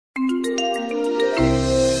Thank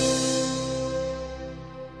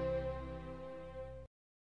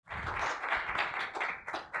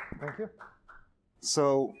you.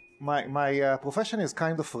 So my profession is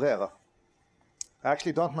kind of rare. I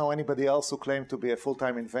actually don't know anybody else who claimed to be a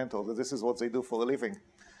full-time inventor, that this is what they do for a living.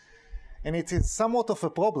 And it is somewhat of a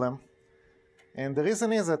problem. And the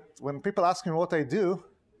reason is that when people ask me what I do,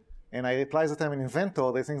 and I reply that I'm an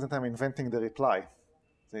inventor, they think that I'm inventing the reply.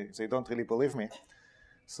 They don't really believe me.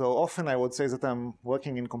 So often I would say that I'm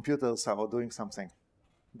working in computers or doing something.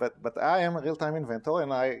 But I am a real-time inventor,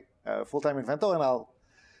 and full-time inventor, and I'll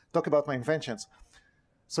talk about my inventions.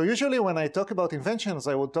 So usually when I talk about inventions,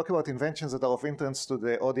 I would talk about inventions that are of interest to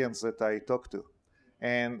the audience that I talk to.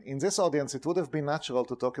 And in this audience, it would have been natural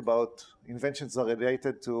to talk about inventions that are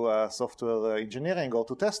related to software engineering or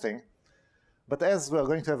to testing. But as we're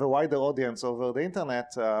going to have a wider audience over the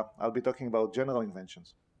internet, I'll be talking about general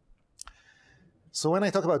inventions. So when I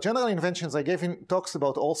talk about general inventions, I gave talks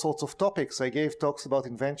about all sorts of topics. I gave talks about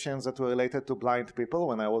inventions that were related to blind people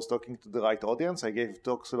when I was talking to the right audience. I gave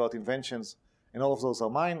talks about inventions, and all of those are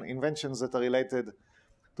mine. Inventions that are related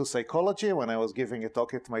to psychology when I was giving a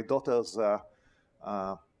talk at my daughter's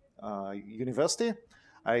university.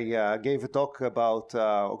 I gave a talk about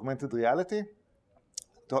augmented reality,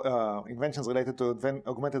 inventions related to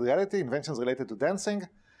augmented reality, inventions related to dancing.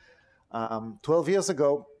 12 years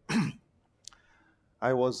ago,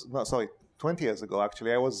 20 years ago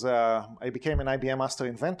actually, I became an IBM Master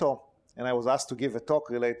Inventor, and I was asked to give a talk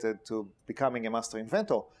related to becoming a Master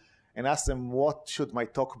Inventor, and asked them what should my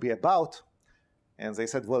talk be about. And they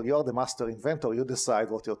said, well, you're the Master Inventor, you decide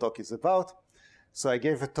what your talk is about. So I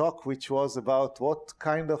gave a talk which was about what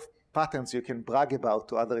kind of patents you can brag about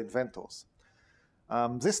to other inventors.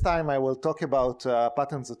 This time I will talk about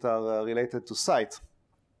patents that are related to sight.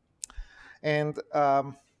 And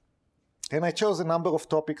I chose a number of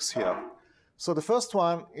topics here. So the first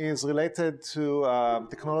one is related to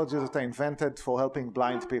technology that I invented for helping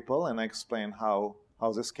blind people, and I explain how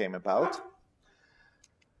this came about.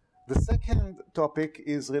 The second topic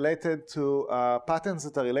is related to patents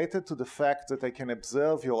that are related to the fact that I can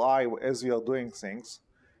observe your eye as you are doing things,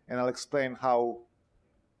 and I'll explain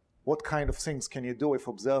what kind of things can you do with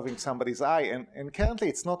observing somebody's eye. And currently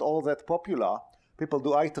it's not all that popular. People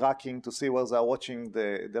do eye tracking to see where they're watching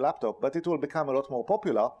the laptop, but it will become a lot more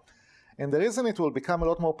popular. And the reason it will become a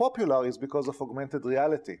lot more popular is because of augmented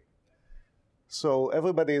reality. So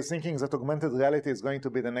everybody is thinking that augmented reality is going to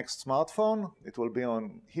be the next smartphone. It will be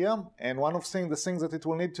on here. And one of the things that it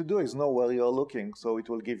will need to do is know where you're looking, so it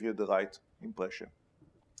will give you the right impression.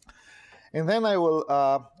 And then I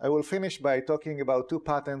will finish by talking about two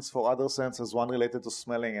patents for other senses, one related to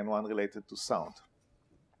smelling and one related to sound.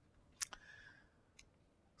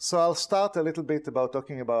 So I'll start a little bit about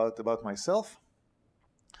talking about myself.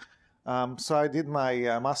 So I did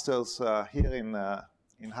my master's here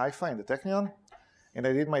in Haifa, in the Technion, and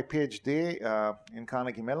I did my PhD in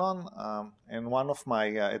Carnegie Mellon. And one of my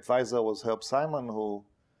advisors was Herb Simon, who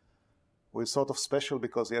is sort of special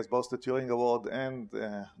because he has both the Turing Award and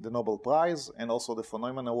the Nobel Prize, and also the von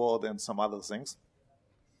Neumann Award and some other things.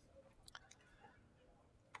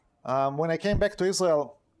 When I came back to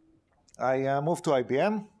Israel, I moved to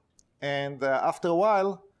IBM, and after a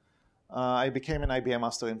while, I became an IBM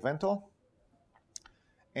Master Inventor.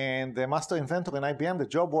 And the Master Inventor in IBM, the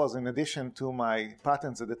job was, in addition to my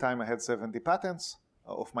patents, at the time I had 70 patents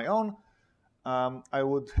of my own, I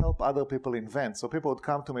would help other people invent. So people would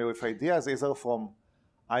come to me with ideas, either from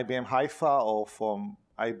IBM Haifa or from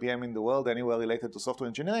IBM in the world, anywhere related to software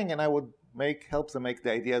engineering, and I would help them make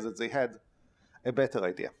the ideas that they had a better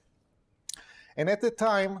idea. And at the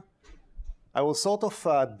time, I was sort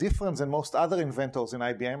of different than most other inventors in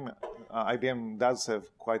IBM. IBM does have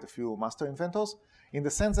quite a few master inventors, in the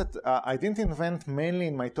sense that I didn't invent mainly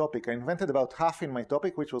in my topic. I invented about half in my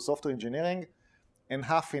topic, which was software engineering, and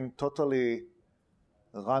half in totally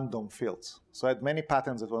random fields. So I had many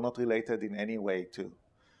patents that were not related in any way to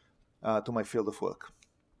my field of work.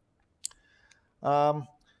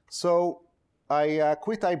 So I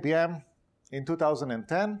quit IBM in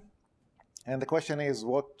 2010, and the question is,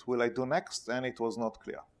 what will I do next? And it was not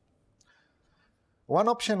clear. One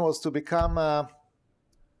option was to become a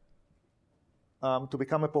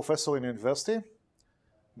professor in university,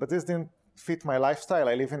 but this didn't fit my lifestyle.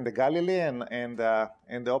 I live in the Galilee, and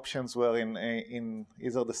the options were in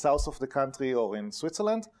either the south of the country or in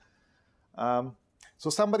Switzerland. So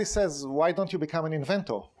somebody says, why don't you become an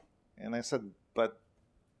inventor? And I said, but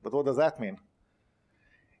what does that mean?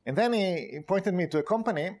 And then he pointed me to a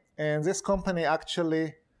company, and this company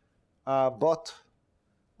actually bought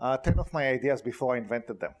 10 of my ideas before I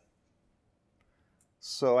invented them.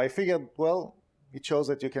 So I figured, well, it shows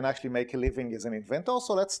that you can actually make a living as an inventor,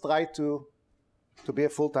 so let's try to be a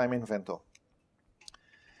full-time inventor.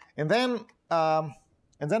 And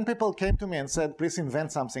then people came to me and said, please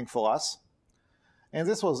invent something for us. And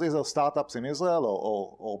this was either startups in Israel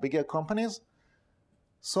or bigger companies.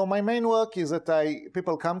 So my main work is that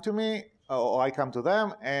people come to me, or I come to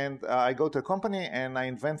them, and I go to a company and I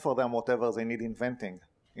invent for them whatever they need inventing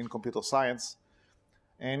in computer science.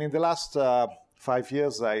 And in the last 5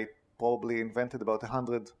 years, I probably invented about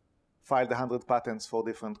filed 100 patents for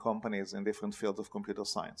different companies in different fields of computer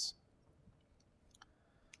science.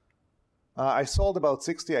 I sold about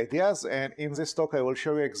 60 ideas, and in this talk I will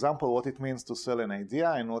show you an example what it means to sell an idea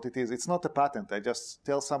and what it is. It's not a patent. I just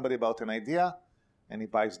tell somebody about an idea, and he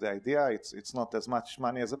buys the idea. It's not as much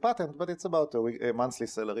money as a patent, but it's about a monthly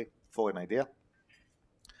salary for an idea.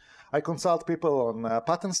 I consult people on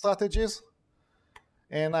patent strategies,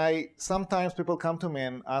 and sometimes people come to me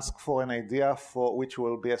and ask for an idea for which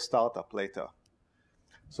will be a startup later.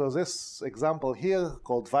 So this example here,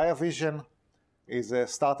 called ViaVision, is a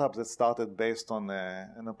startup that started based on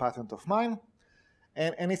a patent of mine.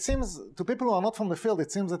 And it seems, to people who are not from the field,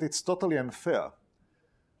 it seems that it's totally unfair.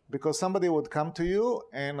 Because somebody would come to you,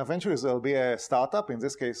 and eventually there'll be a startup. In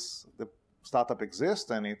this case, the startup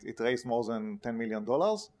exists, and it raised more than $10 million.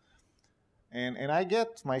 And I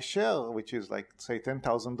get my share, which is like, say,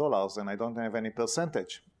 $10,000, and I don't have any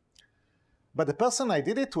percentage. But the person I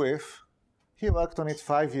did it with, he worked on it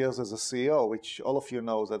 5 years as a CEO, which all of you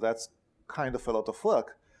know that that's kind of a lot of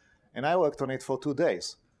work. And I worked on it for 2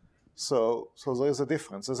 days. So there is a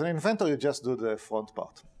difference. As an inventor, you just do the front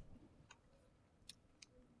part.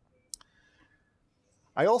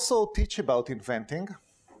 I also teach about inventing,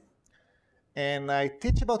 and I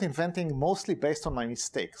teach about inventing mostly based on my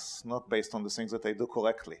mistakes, not based on the things that I do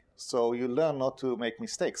correctly. So you learn not to make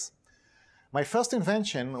mistakes. My first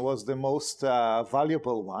invention was the most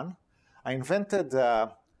valuable one. I invented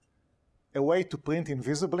a way to print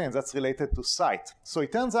invisibly, and that's related to sight. So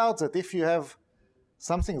it turns out that if you have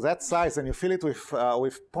something that size and you fill it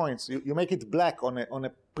with points, you make it black on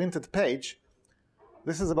a printed page,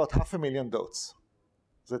 this is about 500,000 dots.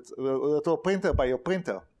 That's to a printer by your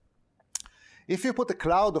printer. If you put a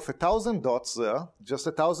cloud of 1,000 dots there, just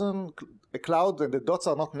a cloud, and the dots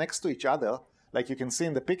are not next to each other, like you can see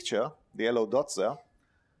in the picture, the yellow dots there,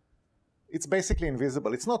 it's basically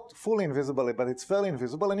invisible. It's not fully invisible, but it's fairly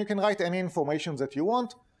invisible, and you can write any information that you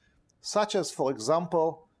want, such as, for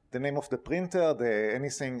example, the name of the printer,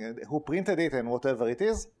 anything, who printed it, and whatever it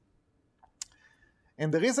is.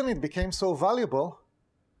 And the reason it became so valuable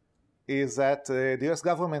is that the US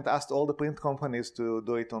government asked all the print companies to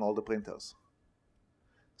do it on all the printers.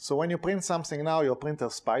 So when you print something now, your printer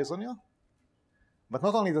spies on you. But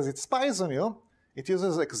not only does it spies on you, it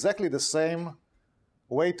uses exactly the same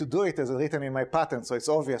way to do it as written in my patent, so it's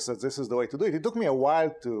obvious that this is the way to do it. It took me a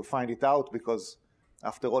while to find it out because,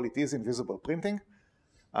 after all, it is invisible printing.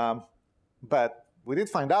 But we did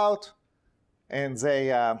find out, and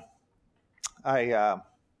I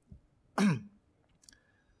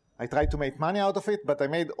tried to make money out of it, but I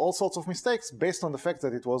made all sorts of mistakes based on the fact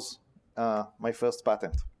that it was my first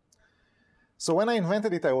patent. So when I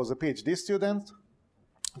invented it, I was a PhD student.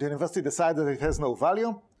 The university decided that it has no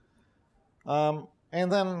value. And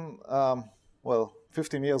then, well,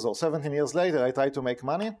 15 years or 17 years later, I tried to make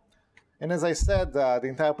money. And as I said, the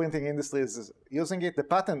entire printing industry is using it. The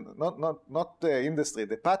patent, not the industry,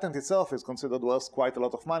 the patent itself is considered worth quite a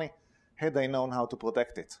lot of money, had I known how to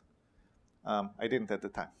protect it. I didn't at the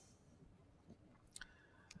time.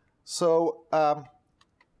 So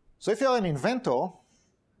if you're an inventor,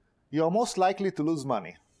 you're most likely to lose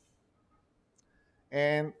money.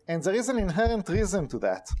 And there is an inherent reason to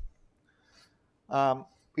that.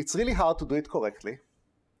 It's really hard to do it correctly.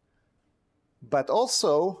 But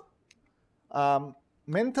also,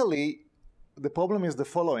 mentally, the problem is the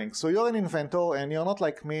following. So you're an inventor, and you're not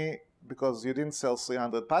like me because you didn't sell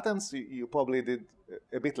 300 patents. You probably did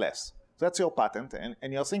a bit less. So that's your patent,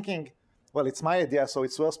 and you're thinking, well, it's my idea, so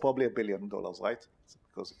it's worth probably $1 billion, right?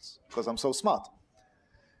 Because I'm so smart.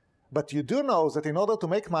 But you do know that in order to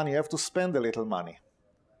make money, you have to spend a little money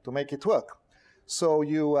to make it work. So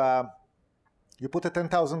you put a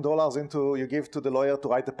 $10,000 into, you give to the lawyer to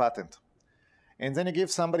write the patent. And then you give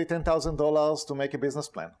somebody $10,000 to make a business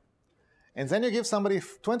plan. And then you give somebody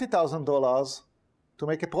 $20,000 to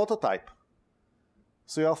make a prototype.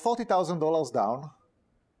 So you're $40,000 down,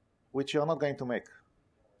 which you're not going to make.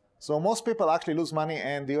 So most people actually lose money,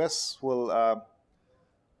 and the US will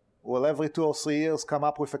every 2 or 3 years come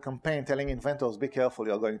up with a campaign telling inventors, be careful,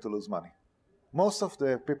 you're going to lose money. Most of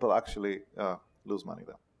the people actually lose money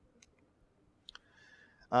there.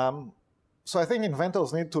 So I think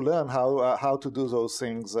inventors need to learn how to do those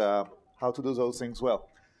things well.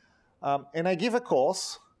 And I give a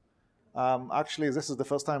course. Actually, this is the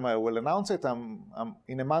first time I will announce it.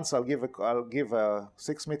 In a month, I'll give a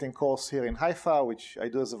 6-meeting course here in Haifa, which I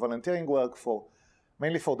do as a volunteering work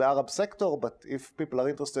mainly for the Arab sector. But if people are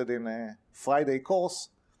interested in a Friday course,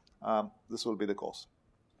 this will be the course.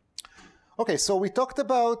 Okay, so we talked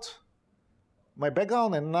about my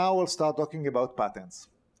background, and now we'll start talking about patents.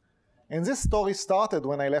 And this story started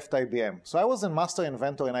when I left IBM. So I was a master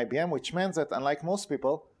inventor in IBM, which meant that, unlike most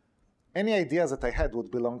people, any ideas that I had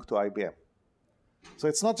would belong to IBM. So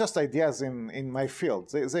it's not just ideas in my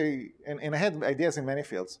field. And I had ideas in many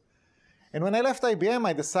fields. And when I left IBM,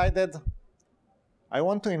 I decided I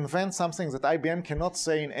want to invent something that IBM cannot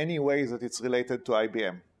say in any way that it's related to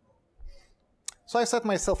IBM. So I set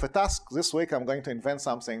myself a task. This week, I'm going to invent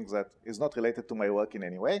something that is not related to my work in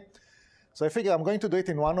any way. So I figure I'm going to do it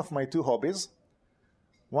in one of my 2 hobbies.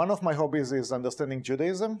 One of my hobbies is understanding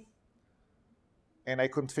Judaism. And I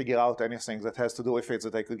couldn't figure out anything that has to do with it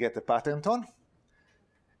that I could get a patent on.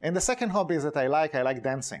 And the second hobby is that I like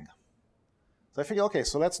dancing. So I figured, okay,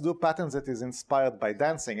 so let's do patents that is inspired by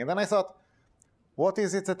dancing. And then I thought, what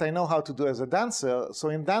is it that I know how to do as a dancer? So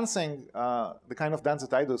in dancing, the kind of dance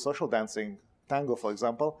that I do, social dancing, tango, for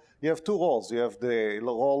example, you have 2 roles. You have the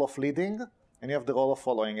role of leading, and you have the role of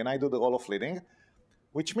following. And I do the role of leading,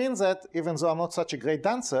 which means that even though I'm not such a great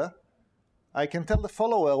dancer, I can tell the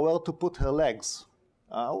follower where to put her legs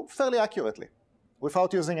fairly accurately,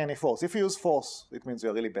 without using any force. If you use force, it means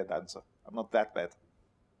you're a really bad dancer. I'm not that bad.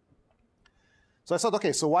 So I thought,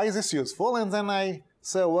 okay, so why is this useful? And then I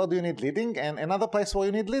said, where do you need leading? And another place where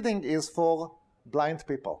you need leading is for blind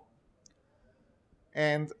people.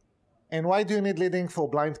 And why do you need leading for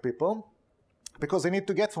blind people? Because they need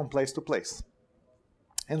to get from place to place.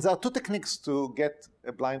 And there are 2 techniques to get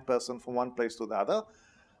a blind person from one place to the other.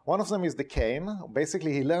 One of them is the cane.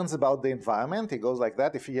 Basically, he learns about the environment. He goes like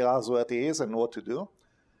that. He figures out where he is and what to do.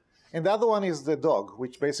 And the other one is the dog,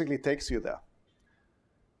 which basically takes you there.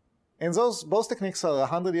 And both techniques are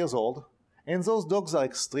 100 years old. And those dogs are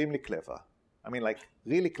extremely clever. I mean, like,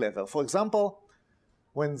 really clever. For example,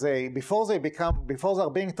 before they're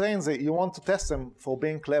being trained, you want to test them for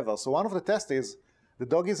being clever. So one of the tests is the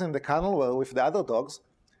dog is in the kennel with the other dogs,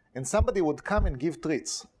 and somebody would come and give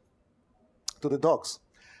treats to the dogs.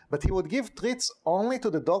 But he would give treats only to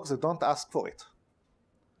the dogs that don't ask for it.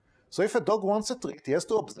 So if a dog wants a treat, he has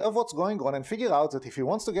to observe what's going on and figure out that if he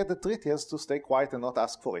wants to get the treat, he has to stay quiet and not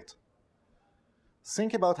ask for it.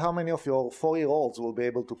 Think about how many of your 4-year-olds will be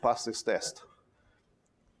able to pass this test.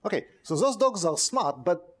 Okay, so those dogs are smart,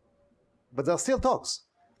 but they're still dogs.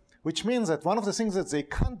 Which means that one of the things that they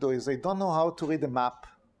can't do is they don't know how to read a map.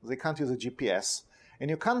 They can't use a GPS. And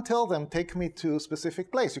you can't tell them, take me to a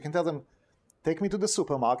specific place. You can tell them, take me to the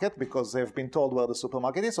supermarket, because they've been told where the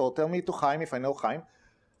supermarket is, or tell me to Chaim if I know Chaim.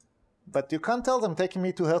 But you can't tell them, take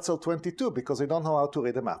me to Herzl 22, because they don't know how to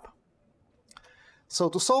read a map. So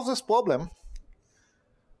to solve this problem,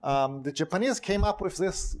 the Japanese came up with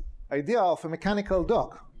this idea of a mechanical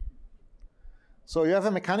dog. So you have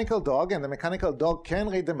a mechanical dog, and the mechanical dog can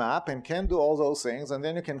read the map and can do all those things, and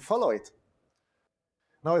then you can follow it.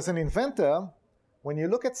 Now, as an inventor, when you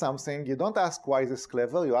look at something, you don't ask why is this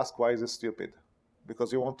clever, you ask why is this stupid,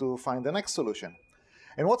 because you want to find the next solution.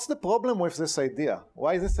 And what's the problem with this idea?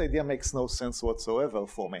 Why this idea makes no sense whatsoever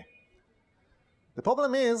for me? The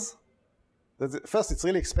problem is that first, it's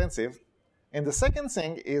really expensive, and the second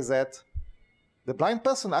thing is that the blind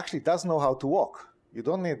person actually does know how to walk. You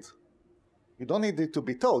don't need it to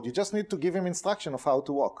be told. You just need to give him instruction of how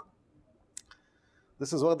to walk.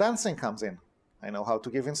 This is where dancing comes in. I know how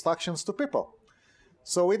to give instructions to people.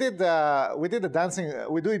 So we did the dancing.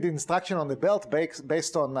 We do the instruction on the belt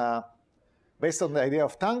based on the idea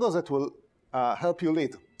of tango that will help you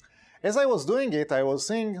lead. As I was doing it, I was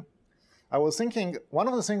thinking one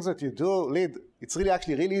of the things that you do lead. It's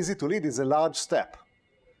really easy to lead is a large step.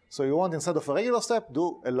 So you want, instead of a regular step,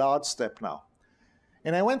 do a large step now.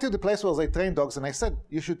 And I went to the place where they train dogs, and I said,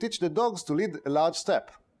 you should teach the dogs to lead a large step.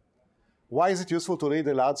 Why is it useful to lead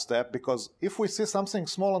a large step? Because if we see something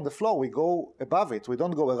small on the floor, we go above it. We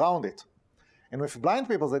don't go around it. And with blind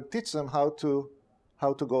people, they teach them how to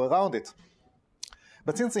go around it.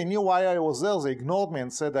 But since they knew why I was there, they ignored me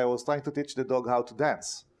and said I was trying to teach the dog how to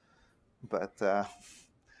dance. But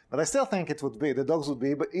I still think the dogs would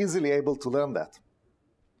be easily able to learn that.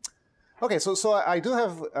 Okay, so I do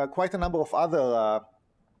have quite a number of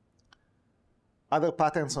other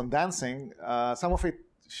patents on dancing. Some of it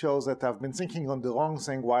shows that I've been thinking on the wrong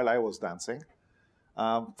thing while I was dancing.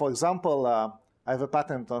 For example, I have a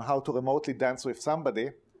patent on how to remotely dance with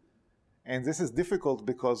somebody. And this is difficult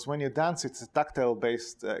because when you dance, it's a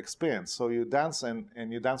tactile-based experience. So you dance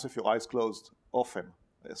and you dance with your eyes closed often,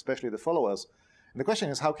 especially the followers. And the question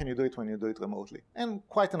is, how can you do it when you do it remotely? And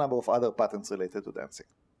quite a number of other patterns related to dancing.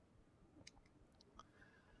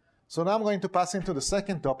 So now I'm going to pass into the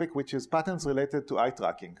second topic, which is patterns related to eye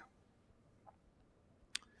tracking.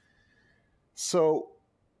 So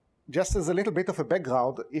just as a little bit of a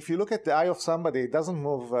background, if you look at the eye of somebody, it doesn't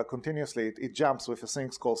move continuously. It jumps with a thing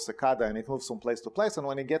called saccada, and it moves from place to place. And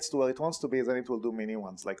when it gets to where it wants to be, then it will do mini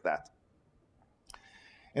ones like that.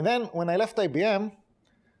 And then when I left IBM,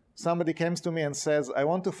 somebody comes to me and says, I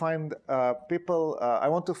want to find people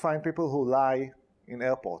who lie in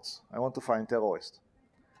airports. I want to find terrorists.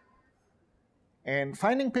 And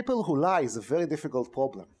finding people who lie is a very difficult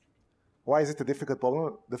problem. Why is it a difficult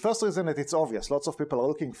problem? The first reason that it's obvious. Lots of people are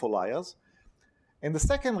looking for liars. And the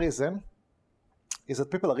second reason is that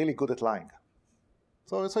people are really good at lying.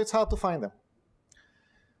 So it's hard to find them.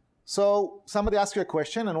 So somebody asks you a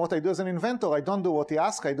question, and what I do as an inventor, I don't do what he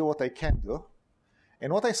asks, I do what I can do.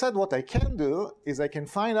 And what I said, what I can do is I can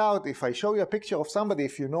find out if I show you a picture of somebody,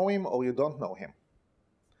 if you know him or you don't know him.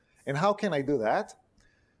 And how can I do that?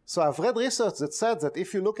 So I've read research that said that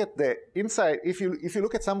if you look at the inside, if you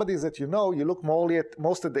look at somebody that you know, you look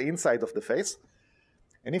most at the inside of the face.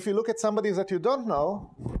 And if you look at somebody that you don't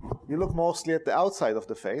know, you look mostly at the outside of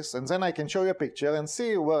the face. And then I can show you a picture and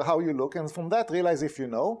see how you look. And from that, realize if you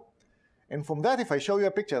know. And from that, if I show you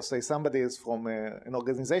a picture, say somebody is from an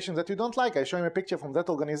organization that you don't like, I show him a picture from that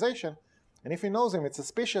organization. And if he knows him, it's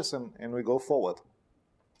suspicious, and we go forward.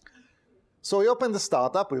 So we opened the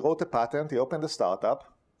startup. We wrote a patent. He opened the startup.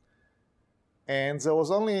 And there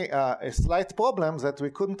was only a slight problem that we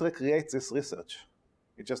couldn't recreate this research.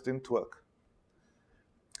 It just didn't work.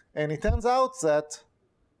 And it turns out that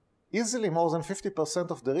easily more than 50%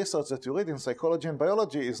 of the research that you read in psychology and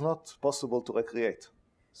biology is not possible to recreate.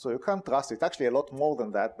 So you can't trust it. Actually, a lot more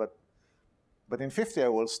than that, but in 50 I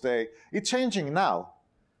will stay. It's changing now.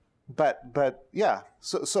 But yeah,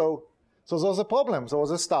 so there was a problem. There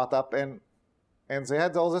was a startup, and they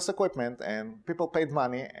had all this equipment, and people paid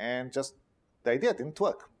money, and just the idea didn't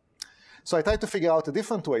work. So I tried to figure out a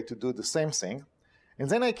different way to do the same thing. And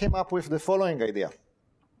then I came up with the following idea.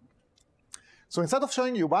 So instead of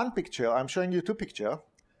showing you one picture, I'm showing you two pictures.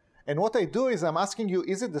 And what I do is I'm asking you,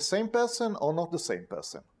 is it the same person or not the same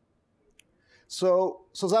person? So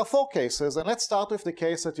there are four cases. And let's start with the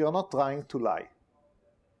case that you're not trying to lie.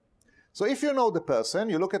 So if you know the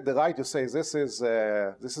person, you look at the right, you say, this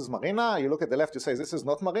is Marina. You look at the left, you say, this is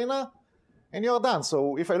not Marina. And you're done.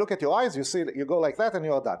 So if I look at your eyes, you see, you go like that and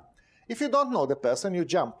you're done. If you don't know the person, you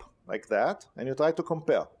jump like that and you try to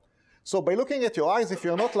compare. So by looking at your eyes, if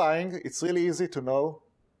you're not lying, it's really easy to know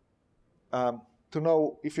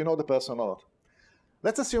if you know the person or not.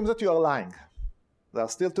 Let's assume that you are lying. There are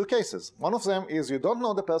still two cases. One of them is you don't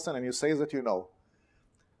know the person and you say that you know.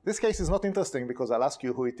 This case is not interesting because I'll ask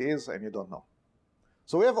you who it is and you don't know.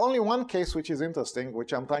 So we have only one case which is interesting,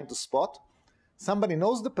 which I'm trying to spot. Somebody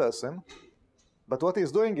knows the person, but what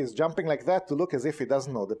he's doing is jumping like that to look as if he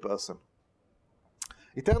doesn't know the person.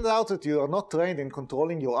 It turns out that you are not trained in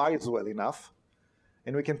controlling your eyes well enough,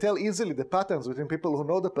 and we can tell easily the patterns between people who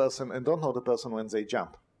know the person and don't know the person when they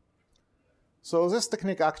jump. So this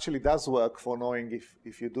technique actually does work for knowing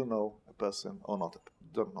if you do know a person or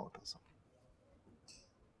don't know a person.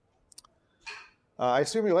 I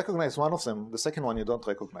assume you recognize one of them. The second one you don't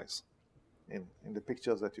recognize in the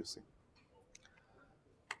pictures that you see.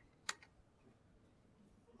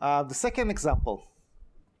 The second example.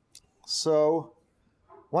 So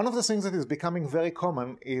one of the things that is becoming very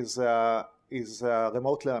common is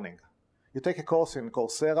remote learning. You take a course in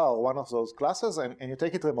Coursera or one of those classes, and you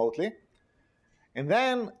take it remotely. And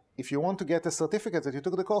then, if you want to get a certificate that you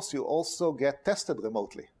took the course, you also get tested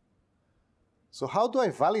remotely. So how do I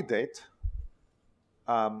validate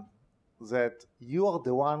that you are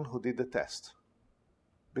the one who did the test?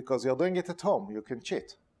 Because you're doing it at home. You can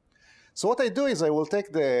cheat. So what I do is I will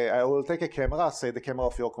take a camera, say the camera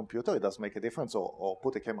of your computer, it does make a difference, or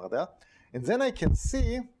put a camera there, and then I can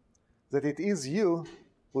see that it is you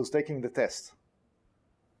who's taking the test.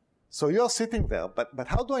 So you're sitting there, but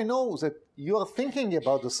how do I know that you're thinking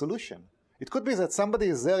about the solution? It could be that somebody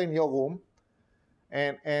is there in your room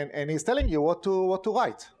and he's telling you what to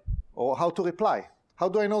write or how to reply. How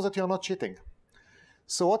do I know that you're not cheating?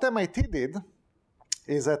 So what MIT did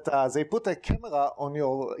is that they put a camera on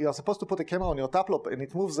you're supposed to put a camera on your tablet and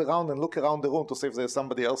it moves around and look around the room to see if there's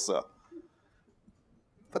somebody else there.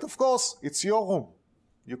 But of course, it's your room.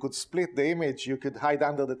 You could split the image, you could hide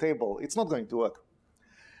under the table. It's not going to work.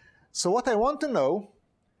 So what I want to know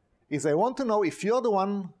is I want to know if you're the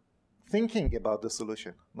one thinking about the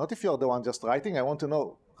solution. Not if you're the one just writing. I want to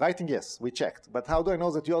know, writing, yes, we checked. But how do I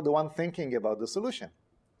know that you're the one thinking about the solution?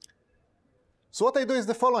 So what I do is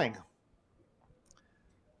the following.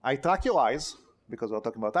 I track your eyes, because we're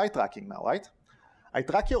talking about eye tracking now, right? I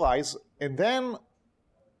track your eyes, and then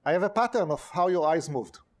I have a pattern of how your eyes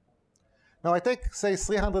moved. Now I take, say,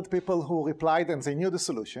 300 people who replied and they knew the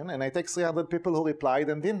solution, and I take 300 people who replied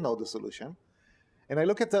and didn't know the solution, and I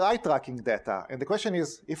look at their eye tracking data. And the question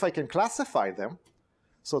is, if I can classify them,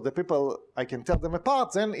 so the people, I can tell them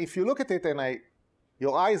apart, then if you look at it and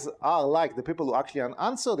your eyes are like the people who actually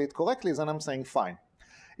answered it correctly, then I'm saying fine.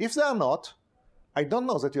 If they are not, I don't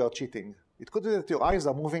know that you are cheating. It could be that your eyes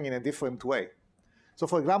are moving in a different way. So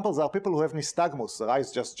for example, there are people who have nystagmus, their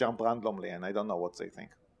eyes just jump randomly, and I don't know what they think.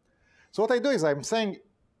 So what I do is I'm saying,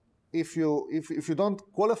 if you don't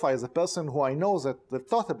qualify as a person who I know that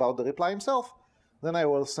thought about the reply himself, then I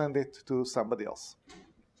will send it to somebody else.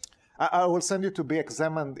 I will send you to be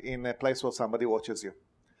examined in a place where somebody watches you.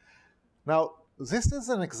 Now, this is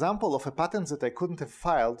an example of a patent that I couldn't have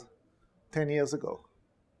filed 10 years ago.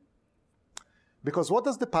 Because what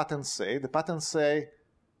does the patent say? The patents say,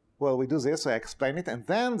 well, we do this, I explain it, and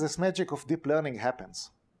then this magic of deep learning happens.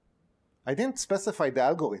 I didn't specify the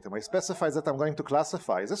algorithm. I specified that I'm going to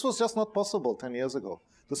classify. This was just not possible 10 years ago,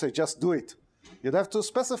 to say just do it. You'd have to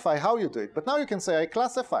specify how you do it. But now you can say, I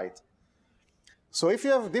classify it. So if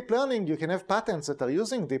you have deep learning, you can have patents that are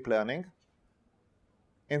using deep learning,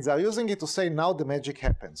 and they're using it to say, now the magic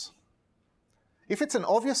happens. If it's an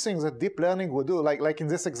obvious thing that deep learning would do, like in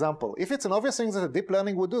this example, if it's an obvious thing that a deep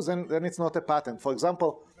learning would do, then it's not a patent. For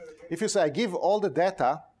example, if you say, I give all the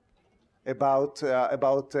data about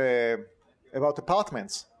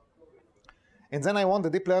apartments, and then I want the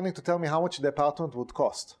deep learning to tell me how much the apartment would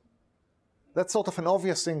cost. That's sort of an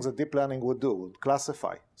obvious thing that deep learning would do, would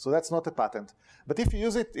classify. So that's not a patent. But if you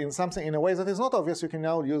use it in something in a way that is not obvious, you can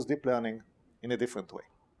now use deep learning in a different way.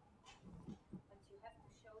 But you have to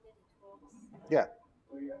show that it works. Yeah.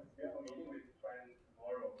 So you have a meeting with friends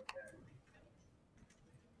tomorrow.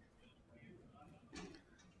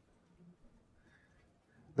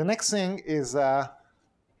 The next thing is a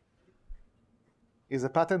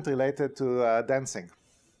patent related to dancing.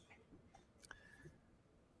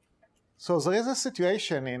 So there is a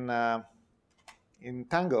situation in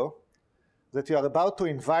tango that you are about to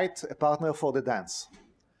invite a partner for the dance.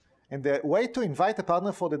 And the way to invite a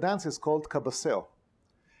partner for the dance is called cabaseo.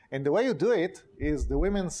 And the way you do it is the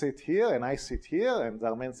women sit here, and I sit here, and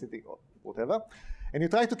there are men sitting, or whatever. And you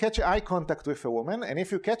try to catch eye contact with a woman. And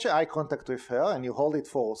if you catch eye contact with her, and you hold it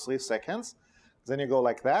for 3 seconds, then you go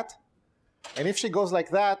like that. And if she goes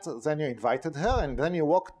like that, then you invited her, and then you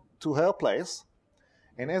walk to her place.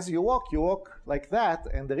 And as you walk like that.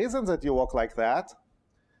 And the reason that you walk like that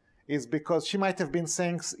is because she might have been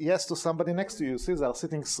saying yes to somebody next to you. See, they're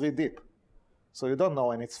sitting 3 deep. So you don't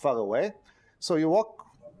know, and it's far away. So you walk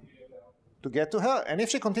to get to her. And if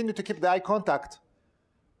she continues to keep the eye contact,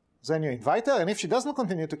 then you invite her. And if she doesn't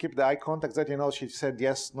continue to keep the eye contact, then you know she said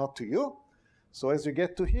yes, not to you. So as you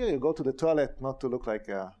get to here, you go to the toilet, not to look like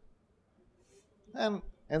a... And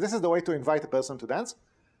this is the way to invite a person to dance.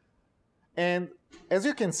 And as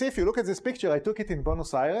you can see, if you look at this picture, I took it in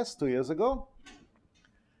Buenos Aires 2 years ago.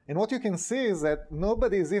 And what you can see is that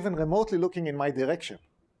nobody is even remotely looking in my direction,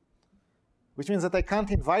 which means that I can't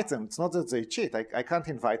invite them. It's not that they cheat. I can't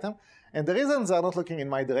invite them. And the reason they're not looking in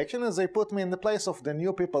my direction is they put me in the place of the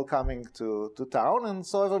new people coming to town, and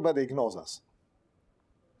so everybody ignores us.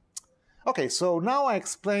 Okay, so now I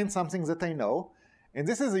explained something that I know, and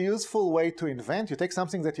this is a useful way to invent. You take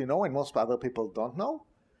something that you know and most other people don't know,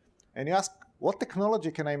 and you ask, what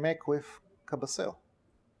technology can I make with cabaseo?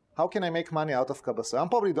 How can I make money out of cabaseo? I'm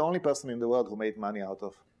probably the only person in the world who made money out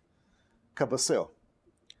of cabaseo.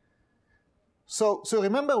 So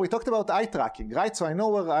remember, we talked about eye tracking, right? So I know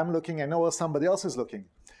where I'm looking, I know where somebody else is looking.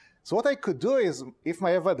 So what I could do is, if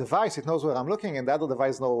I have a device, it knows where I'm looking, and the other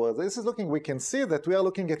device knows where this is looking, we can see that we are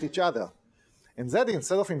looking at each other. And then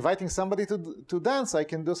instead of inviting somebody to dance, I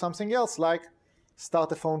can do something else, like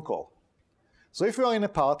start a phone call. So if you are in a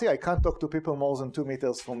party, I can't talk to people more than 2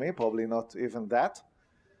 meters from me, probably not even that.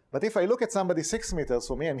 But if I look at somebody 6 meters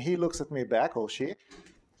from me, and he looks at me back, or she,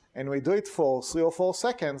 and we do it for 3 or 4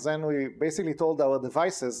 seconds, then we basically told our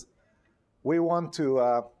devices, we want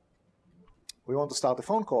to start a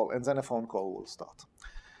phone call, and then a phone call will start.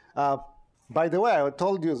 By the way, I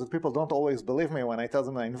told you that people don't always believe me when I tell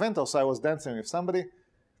them I'm an inventor, so I was dancing with somebody,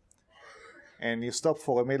 and you stop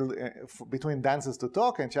for a middle, between dances to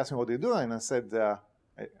talk, and she asked me, what do you do? And I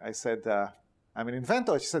said, I'm an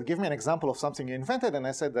inventor. She said, give me an example of something you invented, and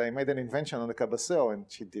I said, I made an invention on the cabaseo, and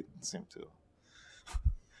she didn't seem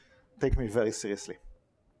take me very seriously.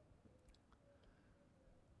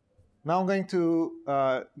 Now I'm going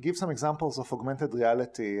to give some examples of augmented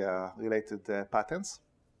reality related patents.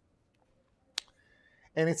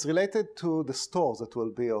 And it's related to the stores that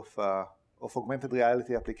will be of augmented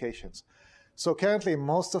reality applications. So currently,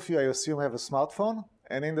 most of you, I assume, have a smartphone.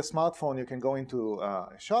 And in the smartphone, you can go into a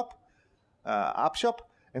shop, app shop,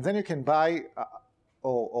 and then you can buy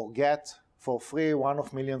or get for free one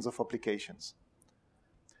of millions of applications.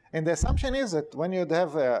 And the assumption is that when you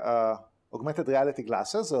have augmented reality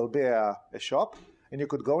glasses, there will be a shop, and you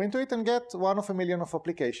could go into it and get one of a million of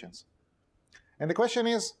applications. And the question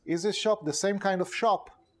is this shop the same kind of shop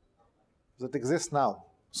that exists now?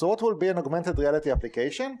 So what will be an augmented reality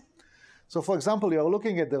application? So for example, you're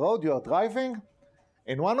looking at the road, you're driving,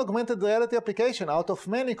 and one augmented reality application out of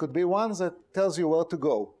many could be one that tells you where to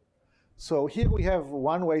go. So here we have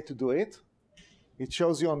one way to do it. It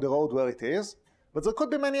shows you on the road where it is. But there could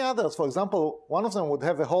be many others. For example, one of them would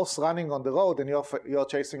have a horse running on the road and you're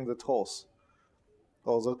chasing that horse.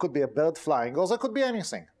 Or there could be a bird flying, or there could be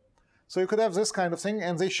anything. So you could have this kind of thing,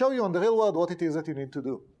 and they show you on the real world what it is that you need to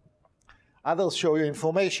do. Others show you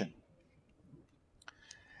information.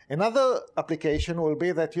 Another application will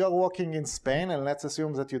be that you're walking in Spain, and let's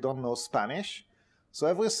assume that you don't know Spanish. So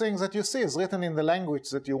everything that you see is written in the language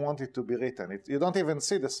that you want it to be written. You don't even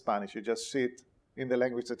see the Spanish, you just see it in the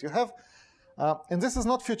language that you have. And this is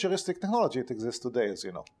not futuristic technology, it exists today, as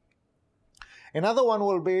you know. Another one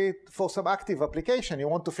will be for some active application. You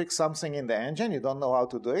want to fix something in the engine, you don't know how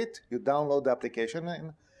to do it, you download the application,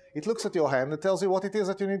 and it looks at your hand and tells you what it is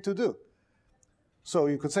that you need to do. So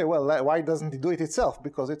you could say, well, why doesn't it do it itself?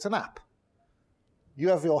 Because it's an app. You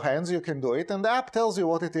have your hands, you can do it, and the app tells you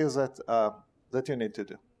what it is that, that you need to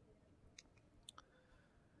do.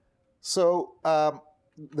 So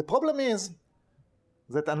the problem is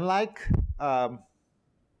that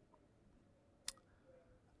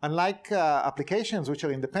unlike applications which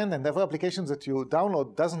are independent, every application that you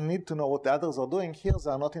download doesn't need to know what the others are doing. Here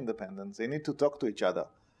they are not independent. They need to talk to each other.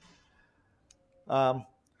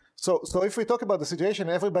 So if we talk about the situation,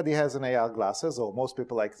 everybody has an AR glasses, or most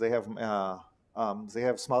people they have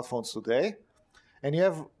smartphones today, and you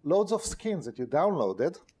have loads of skins that you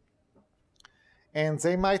downloaded, and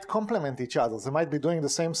they might complement each other. They might be doing the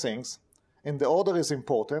same things, and the order is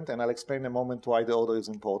important, and I'll explain in a moment why the order is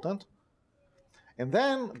important. And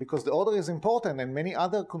then, because the order is important and many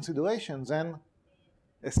other considerations, then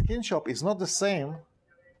a skin shop is not the same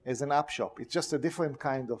as an app shop. It's just a different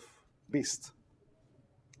kind of beast.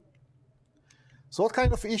 So what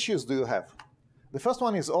kind of issues do you have? The first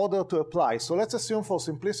one is order to apply. So let's assume for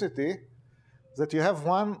simplicity that you have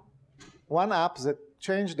one app that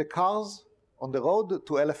changed the cars on the road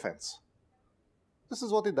to elephants. This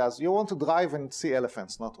is what it does. You want to drive and see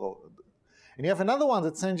elephants, not road. And you have another one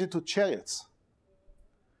that changed it to chariots.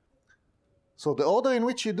 So the order in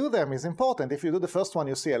which you do them is important. If you do the first one,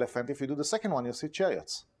 you see elephant. If you do the second one, you see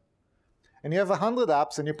chariots. And you have 100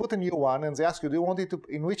 apps, and you put a new one, and they ask you, do you want it to,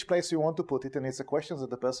 in which place you want to put it? And it's a question that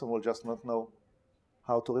the person will just not know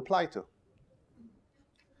how to reply to.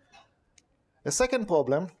 The second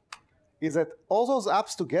problem is that all those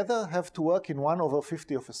apps together have to work in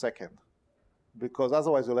 1/50 of a second, because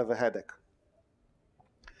otherwise you'll have a headache.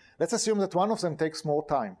 Let's assume that one of them takes more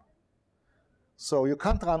time. So you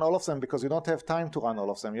can't run all of them because you don't have time to run all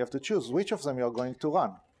of them. You have to choose which of them you're going to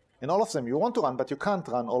run. And all of them you want to run, but you can't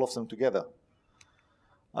run all of them together.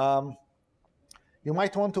 You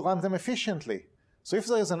might want to run them efficiently. So if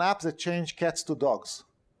there is an app that changes cats to dogs,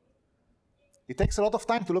 it takes a lot of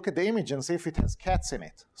time to look at the image and see if it has cats in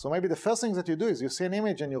it. So maybe the first thing that you do is you see an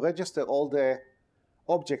image and you register all the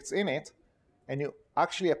objects in it, and you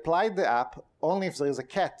actually apply the app only if there is a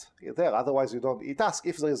cat there. Otherwise, you don't. It asks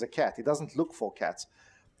if there is a cat. It doesn't look for cats.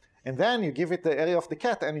 And then you give it the area of the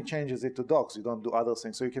cat, and it changes it to dogs. You don't do other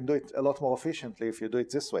things. So you can do it a lot more efficiently if you do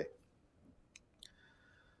it this way.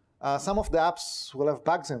 Some of the apps will have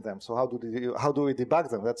bugs in them. So how do we debug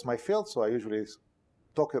them? That's my field, so I usually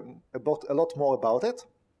talk a lot more about it.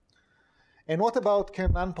 And what about,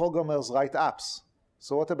 can non-programmers write apps?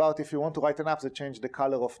 So what about if you want to write an app that changes the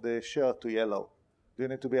color of the shirt to yellow? Do you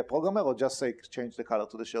need to be a programmer, or just say change the color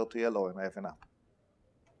to the shirt to yellow and I have an app?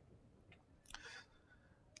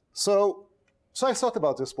 So I thought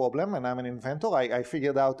about this problem, and I'm an inventor. I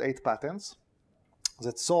figured out 8 patents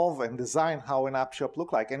that solve and design how an app shop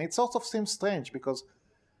look like. And it sort of seems strange because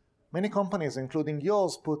many companies, including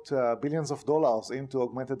yours, put billions of dollars into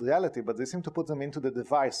augmented reality, but they seem to put them into the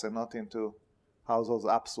device and not into how those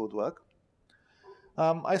apps would work.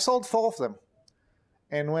 I sold 4 of them.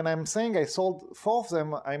 And when I'm saying I sold 4 of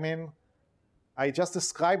them, I mean I just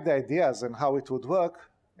described the ideas and how it would work,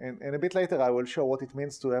 And a bit later, I will show what it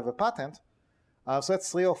means to have a patent. So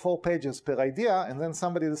that's 3 or 4 pages per idea, and then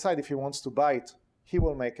somebody decides if he wants to buy it, he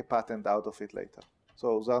will make a patent out of it later.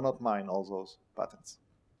 So they are not mine, all those patents.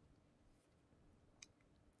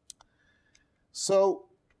 So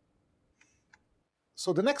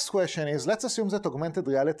the next question is, let's assume that augmented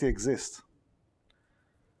reality exists.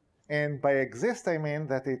 And by exist, I mean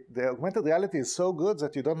that the augmented reality is so good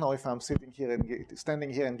that you don't know if I'm standing here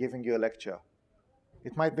and giving you a lecture.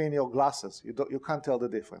 It might be in your glasses. You can't tell the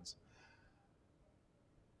difference.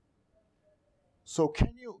 So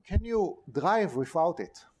can you drive without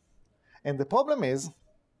it? And the problem is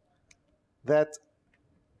that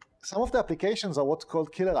some of the applications are what's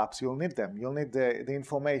called killer apps. You'll need them. You'll need the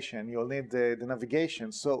information. You'll need the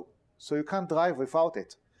navigation. So you can't drive without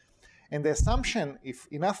it. And the assumption, if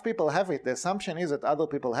enough people have it, the assumption is that other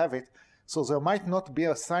people have it. So there might not be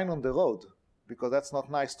a sign on the road, because that's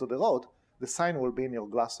not nice to the road. The sign will be in your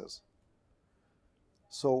glasses.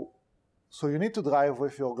 So you need to drive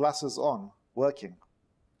with your glasses on, working.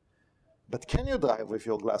 But can you drive with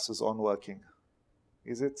your glasses on, working?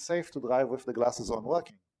 Is it safe to drive with the glasses on,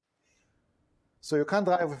 working? So you can't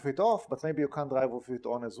drive with it off, but maybe you can't drive with it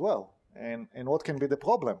on as well. And what can be the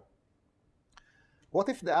problem? What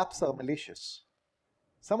if the apps are malicious?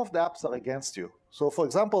 Some of the apps are against you. So for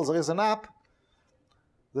example, there is an app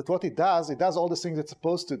that what it does all the things it's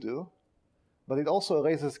supposed to do, but it also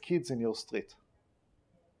erases kids in your street.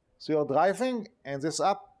 So you're driving, and this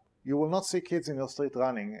app, you will not see kids in your street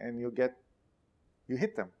running, and you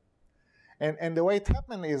hit them. And the way it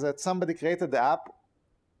happened is that somebody created the app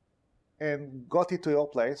and got it to your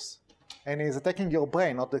place, and he's attacking your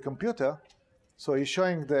brain, not the computer. So he's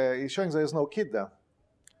showing there is no kid there.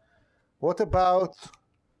 What about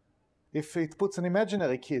if it puts an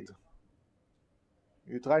imaginary kid?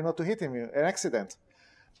 You try not to hit him, an accident.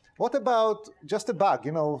 What about just a bug?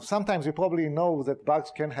 You know, sometimes you probably know that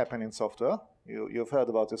bugs can happen in software. You've heard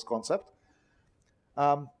about this concept.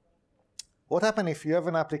 What happens if you have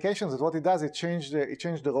an application that what it does, it changed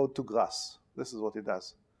the road to grass. This is what it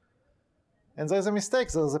does. And there's a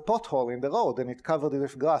mistake. There's a pothole in the road, and it covered it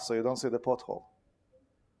with grass, so you don't see the pothole.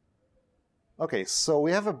 Okay, so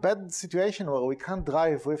we have a bad situation where we can't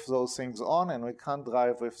drive with those things on, and we can't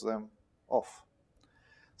drive with them off.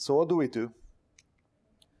 So what do we do?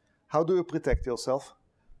 How do you protect yourself?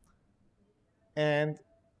 And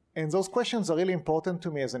those questions are really important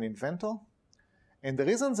to me as an inventor. And the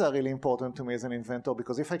reasons are really important to me as an inventor,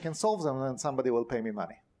 because if I can solve them, then somebody will pay me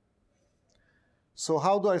money. So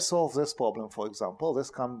how do I solve this problem, for example?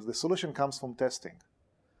 The solution comes from testing.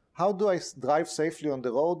 How do I drive safely on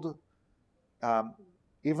the road,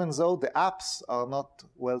 even though the apps are not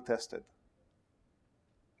well tested?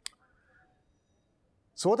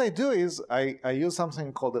 So what I do is I use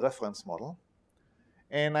something called the reference model.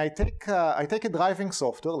 And I take a driving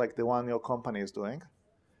software, like the one your company is doing,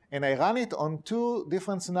 and I run it on 2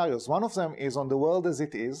 different scenarios. One of them is on the world as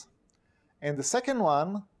it is, and the second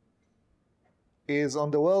one is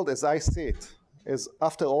on the world as I see it, as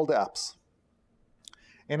after all the apps.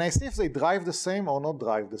 And I see if they drive the same or not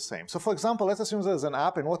drive the same. So for example, let's assume there's an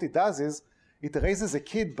app, and what it does is it erases a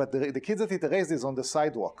kid, but the kid that it erased is on the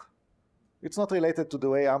sidewalk. It's not related to the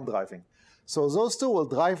way I'm driving. So those 2 will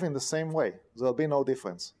drive in the same way. There'll be no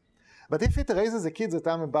difference. But if it erases the kids that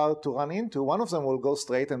I'm about to run into, one of them will go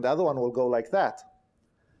straight and the other one will go like that.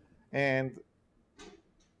 And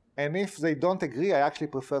if they don't agree, I actually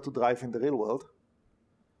prefer to drive in the real world.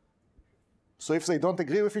 So if they don't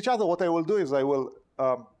agree with each other, what I will do is I will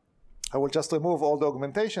just remove all the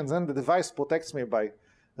augmentations, and the device protects me by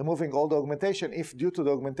removing all the augmentation if due to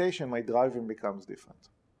the augmentation my driving becomes different.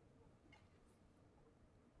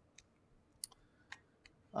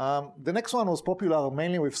 The next one was popular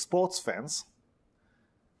mainly with sports fans.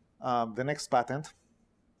 The next patent.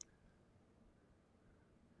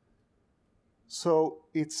 So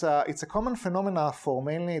it's a common phenomena for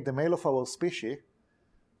mainly the male of our species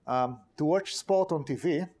to watch sport on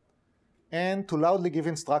TV and to loudly give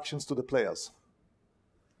instructions to the players.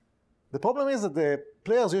 The problem is that the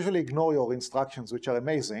players usually ignore your instructions, which are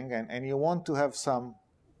amazing, and you want to have some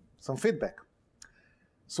feedback.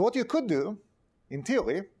 So what you could do, in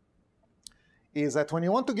theory, is that when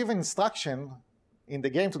you want to give an instruction in the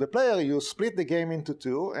game to the player, you split the game into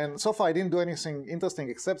 2. And so far, I didn't do anything interesting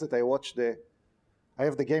except that I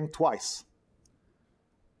have the game twice.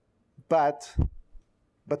 But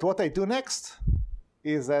what I do next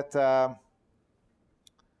is that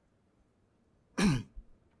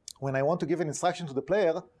when I want to give an instruction to the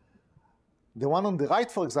player, the one on the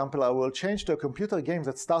right, for example, I will change to a computer game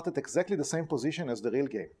that started exactly the same position as the real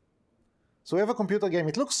game. So we have a computer game.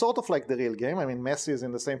 It looks sort of like the real game. I mean, Messi is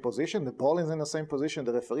in the same position, the ball is in the same position,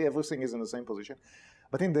 the referee, everything is in the same position.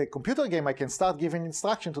 But in the computer game, I can start giving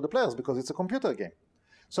instruction to the players because it's a computer game.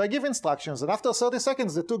 So I give instructions, and after 30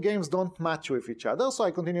 seconds, the two games don't match with each other, so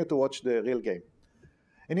I continue to watch the real game.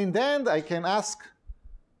 And in the end, I can ask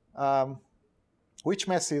which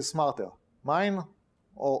Messi is smarter, mine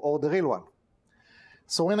or the real one.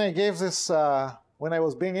 So when I gave this, when I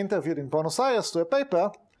was being interviewed in Buenos Aires to a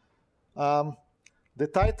paper, the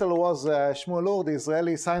title was Shmuel Ur, the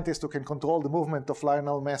Israeli scientist who can control the movement of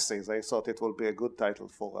Lionel Messi. I thought it would be a good title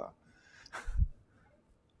for a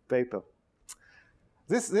paper.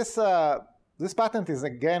 This patent is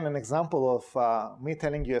again an example of me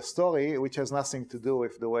telling you a story which has nothing to do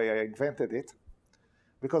with the way I invented it.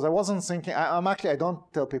 Because I wasn't thinking, I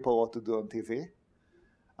don't tell people what to do on TV.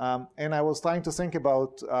 And I was trying to think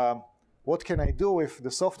about what can I do with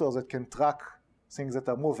the software that can track things that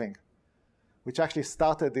are moving, which actually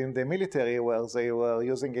started in the military where they were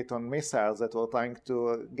using it on missiles that were trying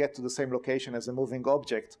to get to the same location as a moving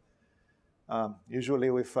object,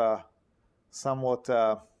 usually with somewhat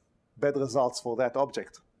bad results for that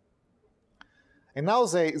object. And now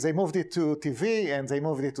they moved it to TV, and they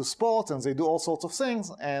moved it to sports, and they do all sorts of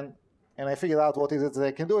things, and I figured out what is it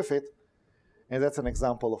they can do with it, and that's an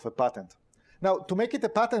example of a patent. Now, to make it a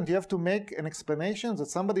patent, you have to make an explanation that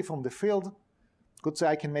somebody from the field could say,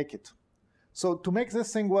 I can make it. So to make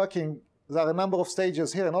this thing working, there are a number of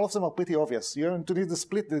stages here, and all of them are pretty obvious. You need to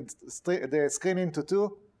split the screen into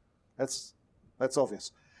two. That's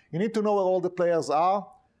obvious. You need to know where all the players are.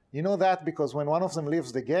 You know that because when one of them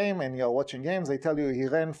leaves the game and you're watching games, they tell you he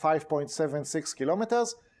ran 5.76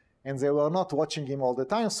 kilometers, and they were not watching him all the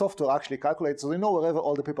time. Software actually calculates, so they know wherever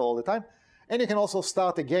all the people all the time. And you can also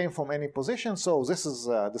start a game from any position. So this is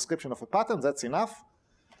a description of a patent. That's enough.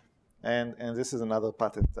 And this is another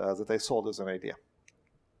patent that I sold as an idea.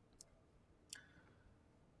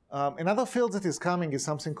 Another field that is coming is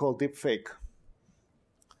something called deepfake.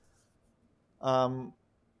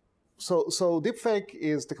 So deepfake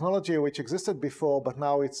is technology which existed before, but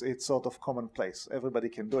now it's sort of commonplace. Everybody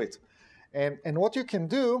can do it. And what you can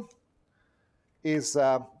do is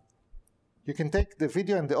you can take the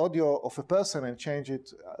video and the audio of a person and change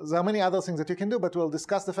it. There are many other things that you can do, but we'll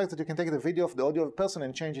discuss the fact that you can take the video of the audio of a person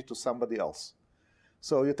and change it to somebody else.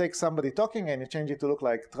 So you take somebody talking and you change it to look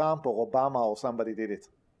like Trump or Obama or somebody did it.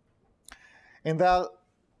 And there are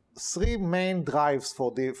three main drives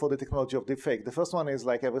for the technology of deepfake. The first one is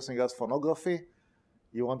like everything else, pornography.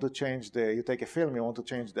 You want to change you take a film, you want to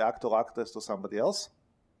change the actor or actress to somebody else.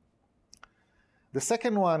 The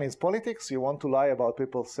second one is politics. You want to lie about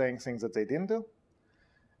people saying things that they didn't do.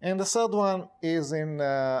 And the third one is in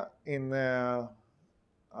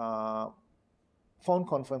phone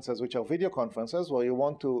conferences, which are video conferences, where you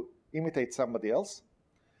want to imitate somebody else.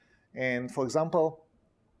 And for example,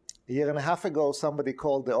 a year and a half ago, somebody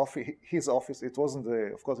called his office. It wasn't,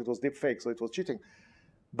 of course, it was deepfake, so it was cheating.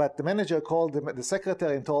 But the manager called the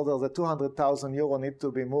secretary and told her that 200,000 euro need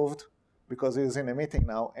to be moved because he's in a meeting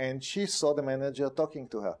now. And she saw the manager talking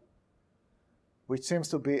to her, which seems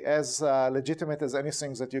to be as legitimate as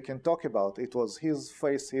anything that you can talk about. It was his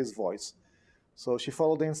face, his voice. So she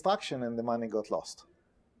followed the instruction and the money got lost.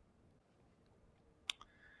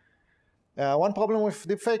 One problem with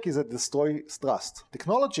deepfake is it destroys trust.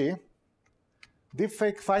 Technology,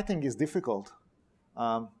 deepfake fighting is difficult.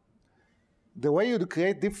 The way you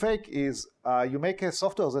create deepfake is you make a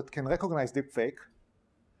software that can recognize deepfake,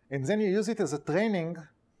 and then you use it as a training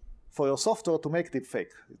for your software to make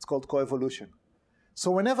deepfake. It's called coevolution.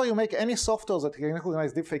 So whenever you make any software that can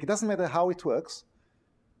recognize deepfake, it doesn't matter how it works,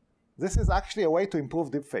 this is actually a way to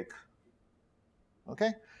improve deepfake.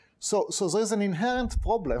 Okay? So there's an inherent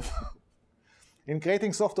problem in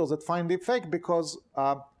creating software that find deepfake because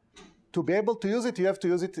to be able to use it, you have to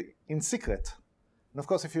use it in secret. And of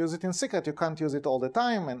course, if you use it in secret, you can't use it all the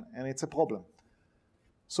time, and it's a problem.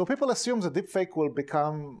 So people assume that deepfake will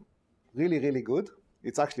become really, really good.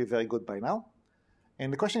 It's actually very good by now.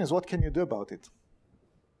 And the question is, what can you do about it?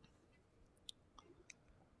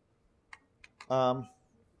 So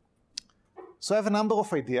I have a number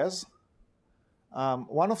of ideas.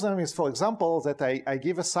 One of them is, for example, that I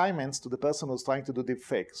give assignments to the person who's trying to do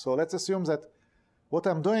deepfake. So let's assume that what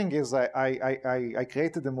I'm doing is I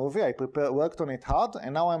created a movie, worked on it hard,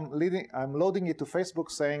 and now I'm loading it to Facebook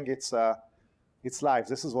saying it's live.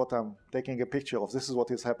 This is what I'm taking a picture of. This is what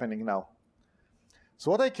is happening now. So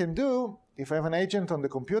what I can do, if I have an agent on the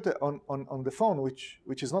computer, on the phone,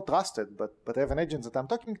 which is not trusted, but I have an agent that I'm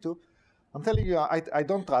talking to, I'm telling you, I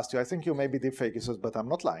don't trust you. I think you may be deepfake. He says, but I'm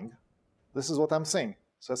not lying. This is what I'm saying.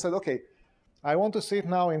 So I said, okay, I want to see it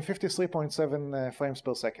now in 53.7 frames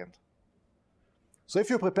per second. So if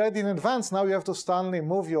you prepared in advance, now you have to suddenly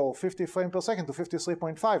move your 50 frames per second to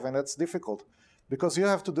 53.5, and that's difficult because you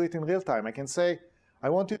have to do it in real time. I can say, I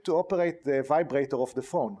want you to operate the vibrator of the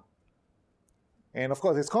phone. And of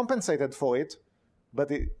course, it's compensated for it,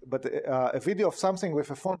 but a video of something with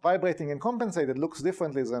a phone vibrating and compensated looks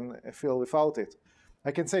differently than a film without it.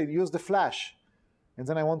 I can say, use the flash, and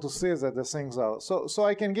then I want to see that the things are. So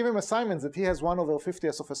I can give him assignments that he has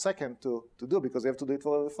 1/50th of a second to do, because you have to do it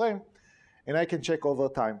for every frame. And I can check over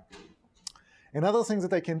time. Another thing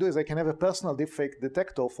that I can do is I can have a personal deepfake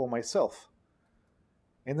detector for myself.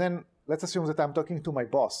 And then let's assume that I'm talking to my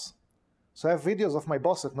boss. So I have videos of my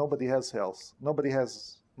boss that nobody else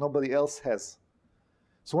has.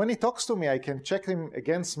 So when he talks to me, I can check him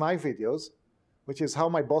against my videos, which is how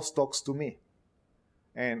my boss talks to me.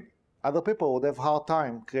 And other people would have a hard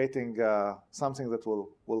time creating something that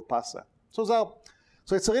will pass that. So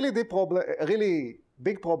it's a really deep problem, a really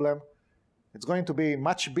big problem. It's going to be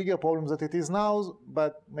much bigger problem than it is now,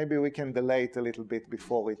 but maybe we can delay it a little bit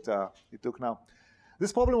before it took now.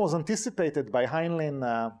 This problem was anticipated by Heinlein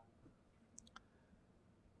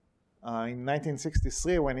in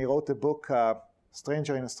 1963 when he wrote the book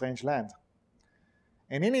Stranger in a Strange Land.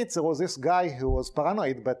 And in it, there was this guy who was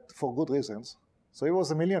paranoid, but for good reasons. So he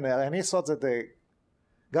was a millionaire, and he thought that the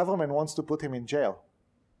government wants to put him in jail.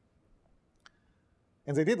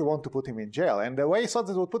 And they did want to put him in jail. And the way he thought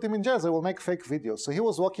they would put him in jail, they will make fake videos. So he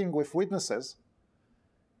was working with witnesses.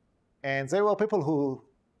 And they were people who,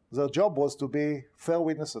 their job was to be fair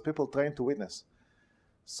witnesses, people trained to witness.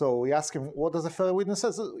 So we asked him, what does a fair witness say?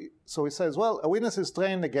 So he says, well, a witness is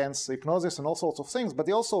trained against hypnosis and all sorts of things, but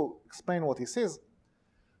he also explained what he sees.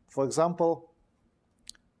 For example,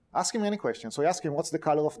 ask him any question. So he asked him, what's the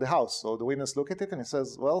color of the house? So the witness look at it and he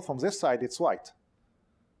says, well, from this side, it's white.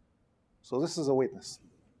 So this is a witness.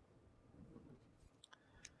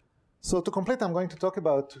 So to complete, I'm going to talk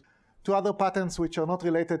about two other patterns which are not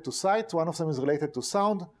related to sight. One of them is related to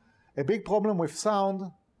sound. A big problem with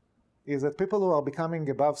sound is that people who are becoming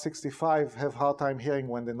above 65 have a hard time hearing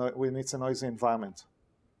when it's a noisy environment.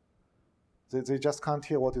 They just can't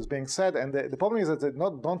hear what is being said. And the problem is that they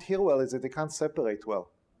don't hear well, is that they can't separate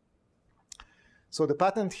well. So the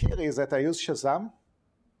pattern here is that I use Shazam,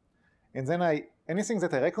 and then anything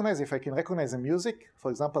that I recognize, if I can recognize the music,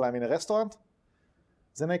 for example, I'm in a restaurant,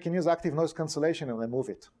 then I can use active noise cancellation and remove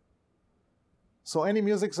it. So any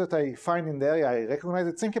music that I find in the area, I recognize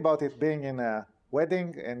it. Think about it being in a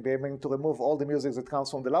wedding and being able to remove all the music that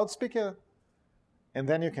comes from the loudspeaker, and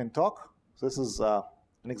then you can talk. So this is an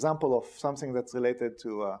example of something that's related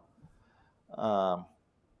to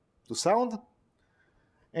sound.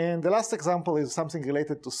 And the last example is something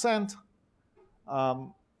related to scent.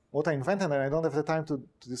 What I invented, and I don't have the time to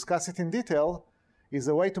discuss it in detail, is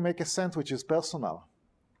a way to make a scent which is personal.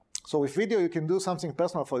 So with video, you can do something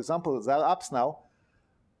personal. For example, there are apps now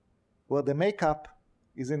where the makeup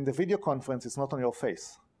is in the video conference, it's not on your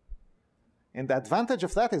face. And the advantage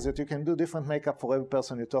of that is that you can do different makeup for every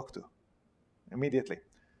person you talk to immediately.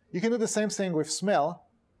 You can do the same thing with smell,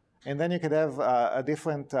 and then you could have a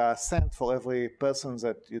different scent for every person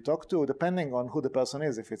that you talk to, depending on who the person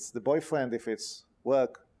is, if it's the boyfriend, if it's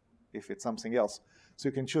work, if it's something else. So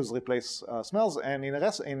you can choose replace smells, and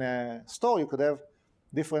in a store you could have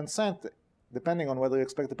different scent depending on whether you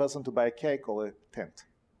expect the person to buy a cake or a tent.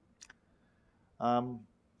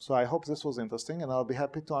 So I hope this was interesting, and I'll be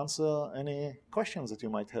happy to answer any questions that you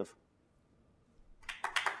might have.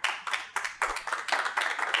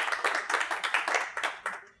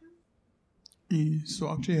 So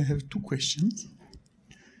actually I have two questions.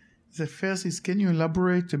 The first is, can you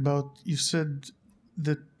elaborate about, you said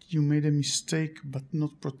that you made a mistake but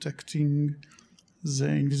not protecting the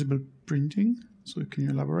invisible printing. So can you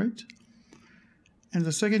elaborate? And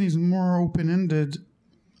the second is more open-ended.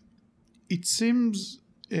 It seems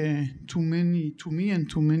to me and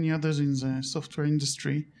to many others in the software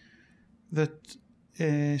industry that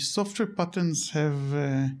software patterns have,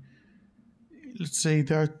 let's say,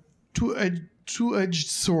 there are two-edged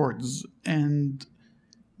swords, and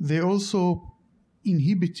they also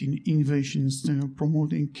inhibit innovation instead of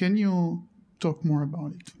promoting. Can you talk more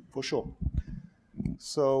about it? For sure.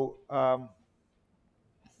 So,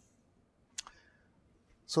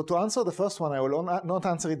 so to answer the first one, I will not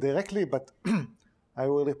answer it directly, but I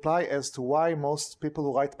will reply as to why most people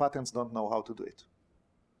who write patents don't know how to do it.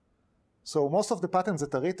 So most of the patents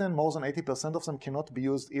that are written, more than 80% of them cannot be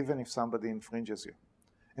used even if somebody infringes you.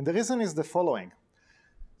 And the reason is the following.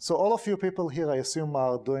 So all of you people here, I assume,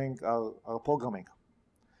 are programming.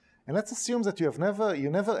 And let's assume that you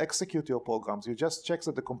never execute your programs. You just check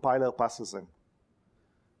that the compiler passes them.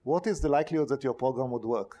 What is the likelihood that your program would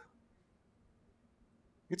work?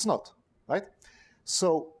 It's not, right?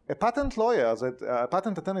 So a patent lawyer, a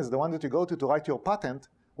patent attorney is the one that you go to write your patent.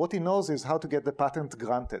 What he knows is how to get the patent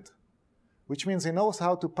granted, which means he knows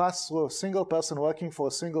how to pass through a single person working for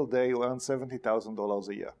a single day who earns $70,000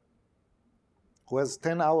 a year, who has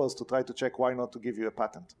 10 hours to try to check why not to give you a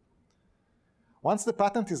patent. Once the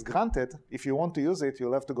patent is granted, if you want to use it,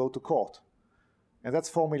 you'll have to go to court. And that's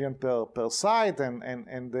 $4 million per side,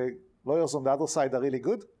 and the lawyers on the other side are really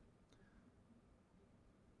good.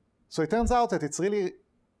 So it turns out that it's really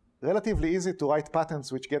relatively easy to write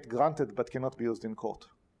patents which get granted but cannot be used in court.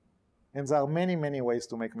 And there are many, many ways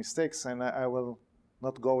to make mistakes, and I will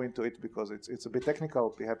not go into it because it's a bit technical.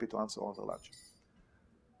 I'll be happy to answer over lunch.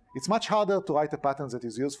 It's much harder to write a patent that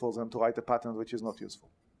is useful than to write a patent which is not useful.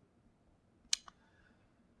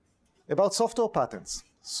 About software patents.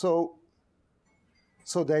 So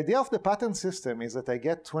the idea of the patent system is that I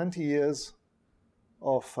get 20 years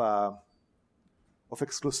of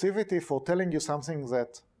exclusivity for telling you something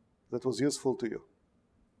that was useful to you.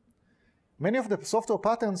 Many of the software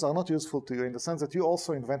patents are not useful to you in the sense that you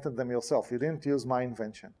also invented them yourself. You didn't use my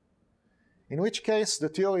invention. In which case, the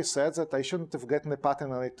theory says that I shouldn't have gotten a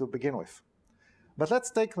patent on it to begin with. But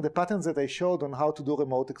let's take the patents that I showed on how to do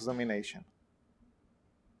remote examination.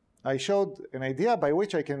 I showed an idea by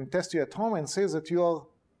which I can test you at home and see that you are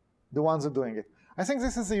the ones that are doing it. I think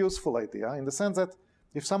this is a useful idea in the sense that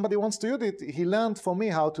if somebody wants to use it, he learned from me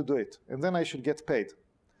how to do it, and then I should get paid.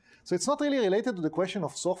 So it's not really related to the question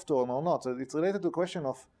of software or not. It's related to the question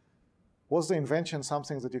of, was the invention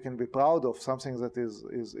something that you can be proud of, something that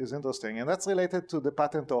is interesting? And that's related to the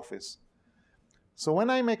patent office. So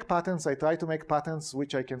when I make patents, I try to make patents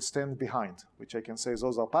which I can stand behind, which I can say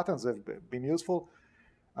those are patents that have been useful.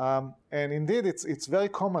 And indeed, it's very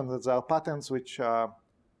common that there are patents which are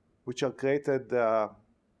created,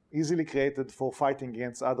 easily created for fighting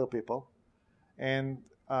against other people. And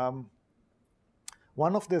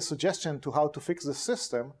one of the suggestions to how to fix the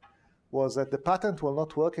system was that the patent will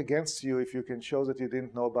not work against you if you can show that you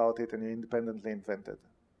didn't know about it and you independently invented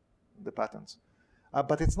the patents.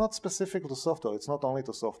 But it's not specific to software. It's not only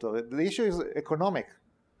to software. The issue is economic.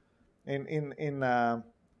 In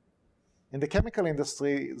the chemical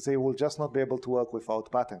industry, they will just not be able to work without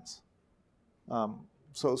patents.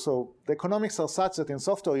 So the economics are such that in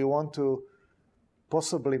software you want to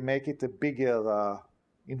possibly make it a bigger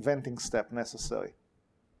inventing step necessary.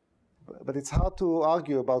 But it's hard to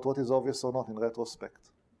argue about what is obvious or not in retrospect.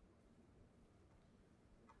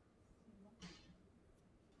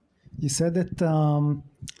 You said that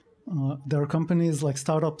there are companies like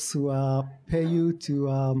startups who pay you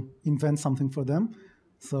to invent something for them.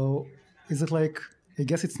 So is it like, I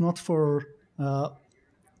guess it's not for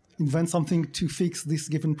invent something to fix this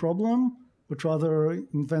given problem, but rather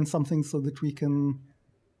invent something so that we can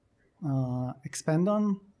expand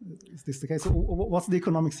on? Is this the case? What's the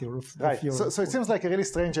economics here? Right. So it seems like a really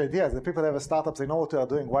strange idea. The people have a startup, they know what they are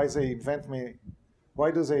doing. Why do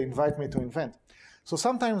they invite me to invent? So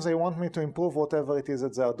sometimes they want me to improve whatever it is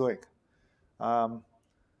that they are doing.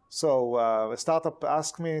 So a startup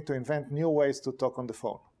asks me to invent new ways to talk on the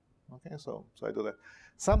phone. Okay, so I do that.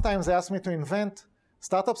 Sometimes they ask me to invent.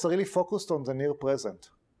 Startups are really focused on the near present,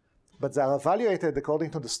 but they are evaluated according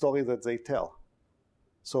to the story that they tell.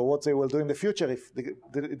 So what they will do in the future if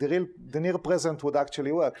the near present would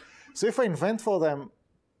actually work. So if I invent for them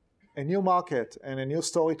a new market and a new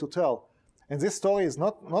story to tell, and this story is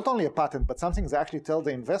not only a patent, but something they actually tell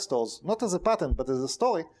the investors, not as a patent, but as a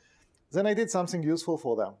story, then I did something useful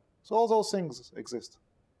for them. So all those things exist.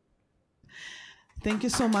 Thank you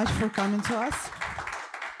so much for coming to us.